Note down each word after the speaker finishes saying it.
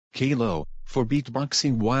Caillou, for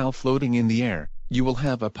beatboxing while floating in the air, you will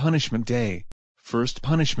have a punishment day. First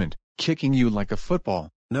punishment, kicking you like a football.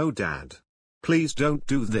 No, Dad. Please don't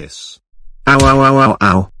do this. Ow, ow, ow, ow,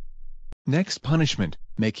 ow. Next punishment,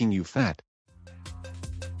 making you fat.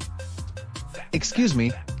 Excuse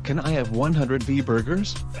me, can I have 100 V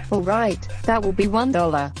burgers? Alright, that will be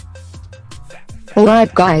 $1.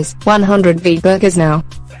 Alright guys, 100 V burgers now.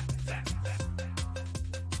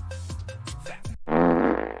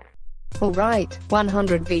 Alright,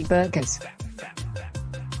 100 V burgers.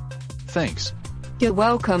 Thanks. You're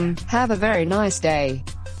welcome, have a very nice day.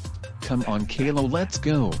 Come on Caillou, let's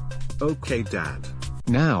go. Okay, Dad.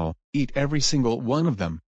 Now, eat every single one of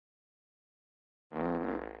them.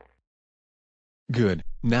 Good,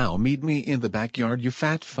 now meet me in the backyard, you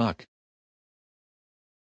fat fuck.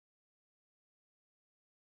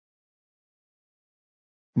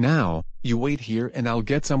 Now, you wait here and I'll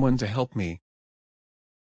get someone to help me.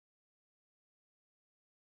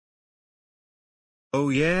 Oh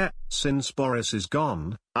yeah, since Boris is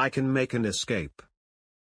gone, I can make an escape.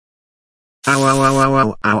 Ow, ow, ow, ow,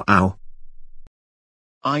 ow, ow, ow.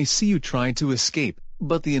 I see you tried to escape,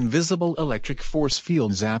 but the invisible electric force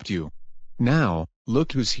field zapped you. Now,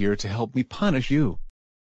 look who's here to help me punish you.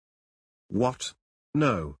 What?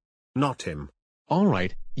 No. Not him.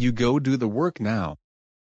 Alright, you go do the work now.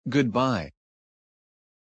 Goodbye.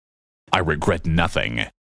 I regret nothing.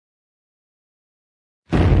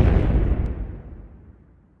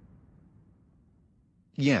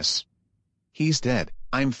 Yes. He's dead.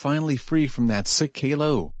 I'm finally free from that sick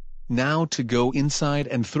Caillou. Now to go inside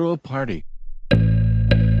and throw a party.